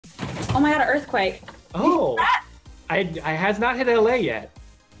Oh my God, an earthquake. Oh, I has not hit LA yet,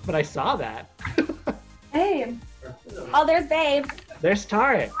 but I saw that. Babe. Oh, there's Babe. There's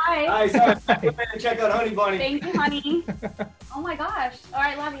Tarek. Hi. Hi, sorry. Go ahead and check out Honey Bunny. Thank you, honey. Oh my gosh. All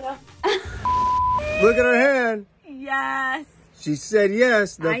right, love you. Look at her hand. Yes. She said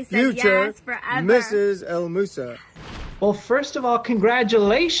yes, the I said future yes forever. Mrs. El Moussa. Well, first of all,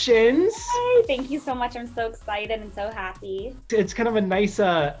 congratulations. Hey, thank you so much. I'm so excited and so happy. It's kind of a nice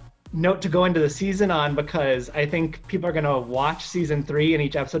note to go into the season on, because I think people are going to watch season 3 and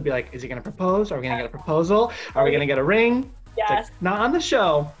each episode be like, is he going to propose? Are we going to get a proposal? Are we going to get a ring? Yes. Like, not on the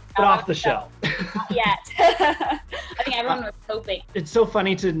show, but off the show. Not yet. I think everyone was hoping. It's so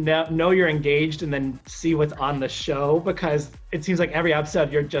funny to know you're engaged and then see what's on the show, because it seems like every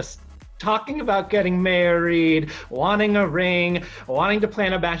episode you're just talking about getting married, wanting a ring, wanting to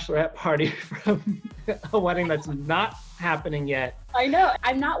plan a bachelorette party from a wedding that's not happening yet. I know.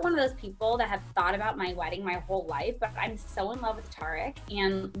 I'm not one of those people that have thought about my wedding my whole life, but I'm so in love with Tarek,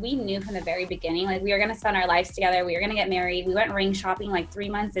 and we knew from the very beginning, like, we were going to spend our lives together. We were going to get married. We went ring shopping like 3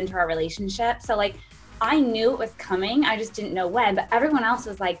 months into our relationship. So like, I knew it was coming. I just didn't know when, but everyone else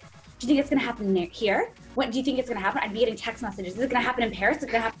was like, do you think it's going to happen here? When do you think it's going to happen? I'd be getting text messages. Is it going to happen in Paris? Is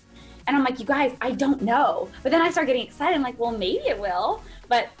it going to happen? And I'm like, you guys, I don't know. But then I start getting excited. I'm like, well, maybe it will.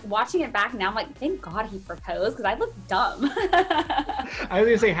 But watching it back now, I'm like, thank God he proposed, because I look dumb. I was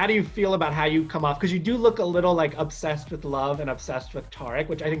gonna say, how do you feel about how you come off? Because you do look a little like obsessed with love and obsessed with Tarek,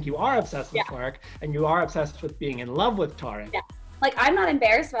 which I think you are obsessed with Tarek, and you are obsessed with being in love with Tarek. Yeah. Like, I'm not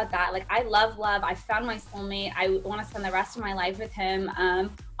embarrassed about that. Like, I love love. I found my soulmate. I want to spend the rest of my life with him.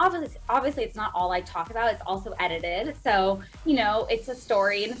 Obviously, it's not all I talk about. It's also edited. So, you know, it's a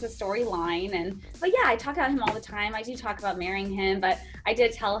story and it's a storyline. But yeah, I talk about him all the time. I do talk about marrying him, but I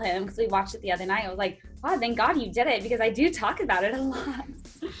did tell him, because we watched it the other night, I was like, wow, thank God you did it, because I do talk about it a lot.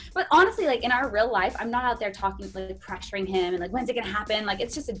 But honestly, like, in our real life, I'm not out there talking, like, pressuring him and like, when's it gonna happen? Like,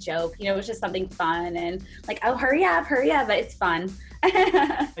 it's just a joke, you know, it's just something fun and like, oh, hurry up, but it's fun.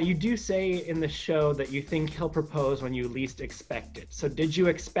 You do say in the show that you think he'll propose when you least expect it. So did you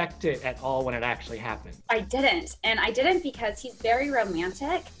expect it at all when it actually happened? I didn't. And I didn't because he's very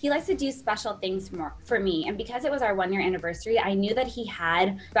romantic. He likes to do special things for me. And because it was our 1-year anniversary, I knew that he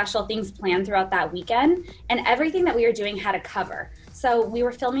had special things planned throughout that weekend. And everything that we were doing had a cover. So we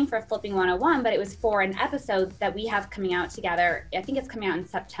were filming for Flipping 101, but it was for an episode that we have coming out together. I think it's coming out in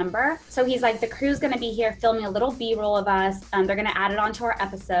September. So he's like, the crew's gonna be here filming a little B-roll of us. They're gonna add it onto our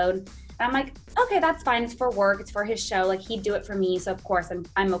episode. And I'm like, okay, that's fine. It's for work. It's for his show. Like, he'd do it for me. So of course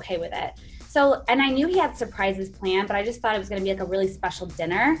I'm okay with it. So, and I knew he had surprises planned, but I just thought it was gonna be like a really special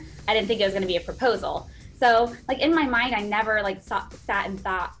dinner. I didn't think it was gonna be a proposal. So, like, in my mind, I never like sat and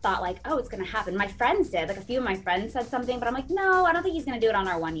thought like, oh, it's gonna happen. My friends did. Like, a few of my friends said something, but I'm like, no, I don't think he's gonna do it on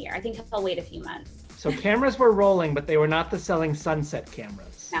our 1 year. I think he'll wait a few months. So cameras were rolling, but they were not the Selling Sunset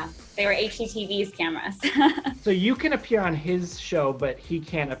cameras. No, they were HGTV's cameras. So you can appear on his show, but he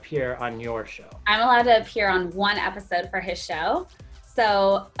can't appear on your show. I'm allowed to appear on one episode for his show.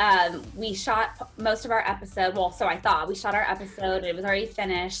 So we shot most of our episode. Well, so I thought we shot our episode. It was already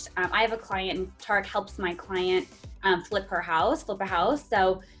finished. I have a client, and Tarek helps my client flip a house.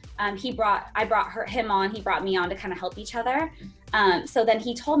 So I brought him on. He brought me on to kind of help each other. So then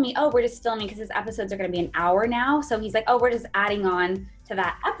he told me, oh, we're just filming because his episodes are going to be an hour now. So he's like, oh, we're just adding on to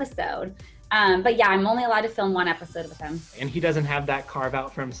that episode. But yeah, I'm only allowed to film one episode with him. And he doesn't have that carve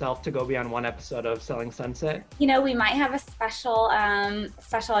out for himself to go be on one episode of Selling Sunset? You know, we might have a special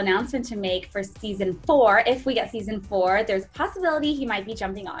announcement to make for season 4. If we get season 4, there's a possibility he might be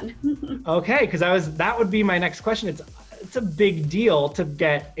jumping on. Okay, because that would be my next question. It's a big deal to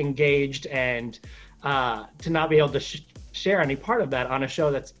get engaged and to not be able to share any part of that on a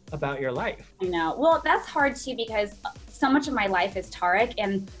show that's about your life. I know. Well, that's hard too, because so much of my life is Tarek,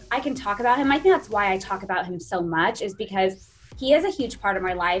 and I can talk about him. I think that's why I talk about him so much, is because he is a huge part of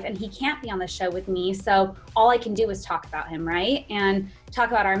my life and he can't be on the show with me. So all I can do is talk about him, right? And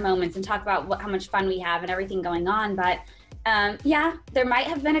talk about our moments and talk about how much fun we have and everything going on. But yeah, there might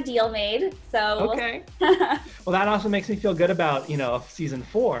have been a deal made. So okay. Well, that also makes me feel good about, season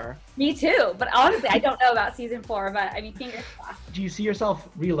 4. Me too. But honestly, I don't know about season 4, but I mean, fingers crossed. Do you see yourself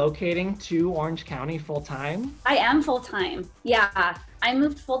relocating to Orange County full time? I am full time. Yeah, I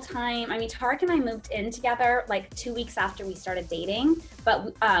moved full time. I mean, Tarek and I moved in together like 2 weeks after we started dating,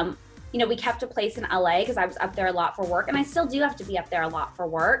 but we kept a place in LA because I was up there a lot for work, and I still do have to be up there a lot for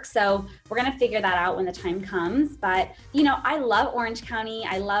work. So we're going to figure that out when the time comes. But, I love Orange County.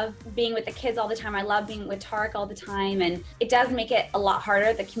 I love being with the kids all the time. I love being with Tarek all the time. And it does make it a lot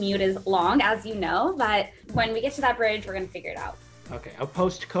harder. The commute is long, as you know, but when we get to that bridge, we're going to figure it out. Okay, a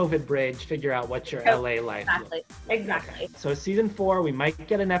post-COVID bridge, figure out what your LA life looks like. Exactly. Okay. So season 4, we might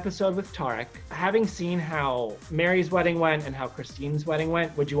get an episode with Tarek. Having seen how Mary's wedding went and how Christine's wedding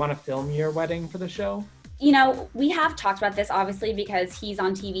went, would you want to film your wedding for the show? You know, we have talked about this obviously because he's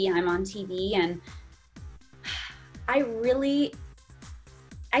on TV, I'm on TV, and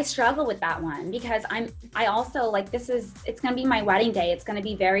I struggle with that one because I also like, it's going to be my wedding day. It's going to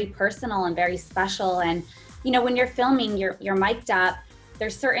be very personal and very special. And, you know, when you're filming, you're mic'd up.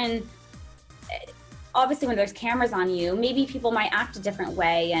 There's certain, obviously when there's cameras on you, maybe people might act a different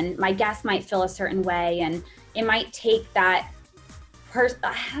way and my guests might feel a certain way. And it might take that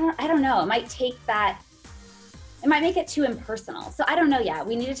I don't know. It might make it too impersonal. So I don't know yet.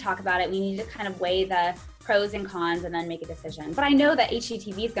 We need to talk about it. We need to kind of weigh the pros and cons and then make a decision. But I know that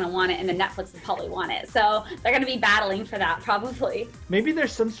HGTV is going to want it and then Netflix will probably want it. So they're going to be battling for that probably. Maybe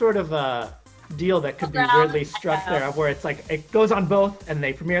there's some sort of a deal that could be weirdly struck there where it's like it goes on both and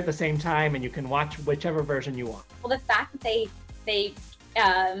they premiere at the same time and you can watch whichever version you want. Well, the fact that they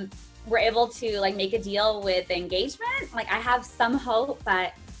were able to like make a deal with the engagement, like I have some hope,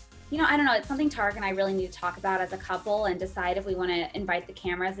 but you know, I don't know. It's something Tarek and I really need to talk about as a couple and decide if we want to invite the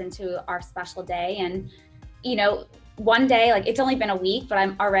cameras into our special day. And, you know, one day, like it's only been a week, but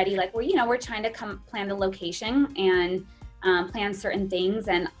I'm already like, well, you know, we're trying to plan the location and plan certain things.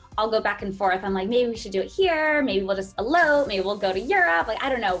 And I'll go back and forth. I'm like, maybe we should do it here. Maybe we'll just elope. Maybe we'll go to Europe. Like, I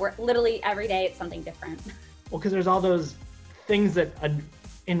don't know. We're literally every day it's something different. Well, because there's all those things that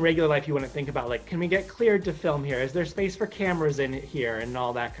in regular life you wouldn't think about, like, can we get cleared to film here? Is there space for cameras in here and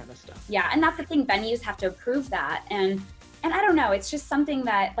all that kind of stuff? Yeah, and that's the thing, venues have to approve that. And I don't know, it's just something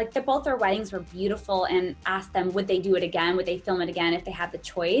that, like, both their weddings were beautiful, and asked them, would they do it again? Would they film it again if they had the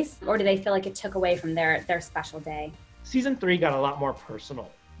choice? Or do they feel like it took away from their special day? Season 3 got a lot more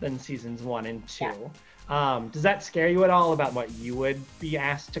personal than seasons 1 and 2. Yeah. Does that scare you at all about what you would be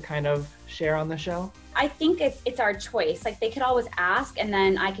asked to kind of share on the show? I think it's our choice. Like, they could always ask and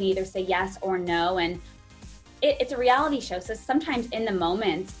then I can either say yes or no. And it's a reality show. So sometimes in the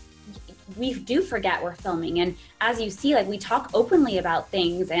moment, we do forget we're filming. And as you see, like, we talk openly about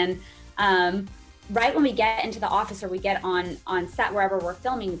things. And right when we get into the office or we get on set, wherever we're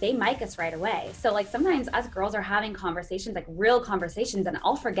filming, they mic us right away. So like sometimes us girls are having conversations, like real conversations, and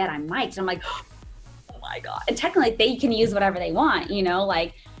I'll forget I'm mic'd. I'm like, oh my God. And technically they can use whatever they want, you know,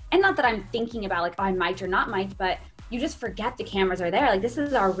 like, and not that I'm thinking about like, oh, I'm mic'd or not mic'd, but you just forget the cameras are there. Like, this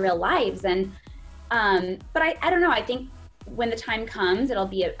is our real lives. And, but I don't know. I think when the time comes, it'll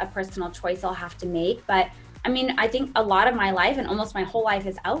be a personal choice I'll have to make. But I mean, I think a lot of my life and almost my whole life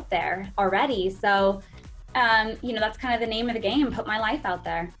is out there already. So, you know, that's kind of the name of the game, put my life out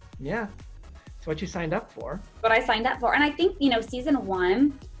there. Yeah. It's what you signed up for. What I signed up for. And I think, you know, season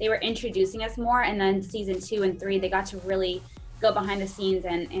 1, they were introducing us more. And then season 2 and 3, they got to really go behind the scenes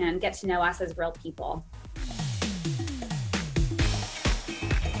and get to know us as real people.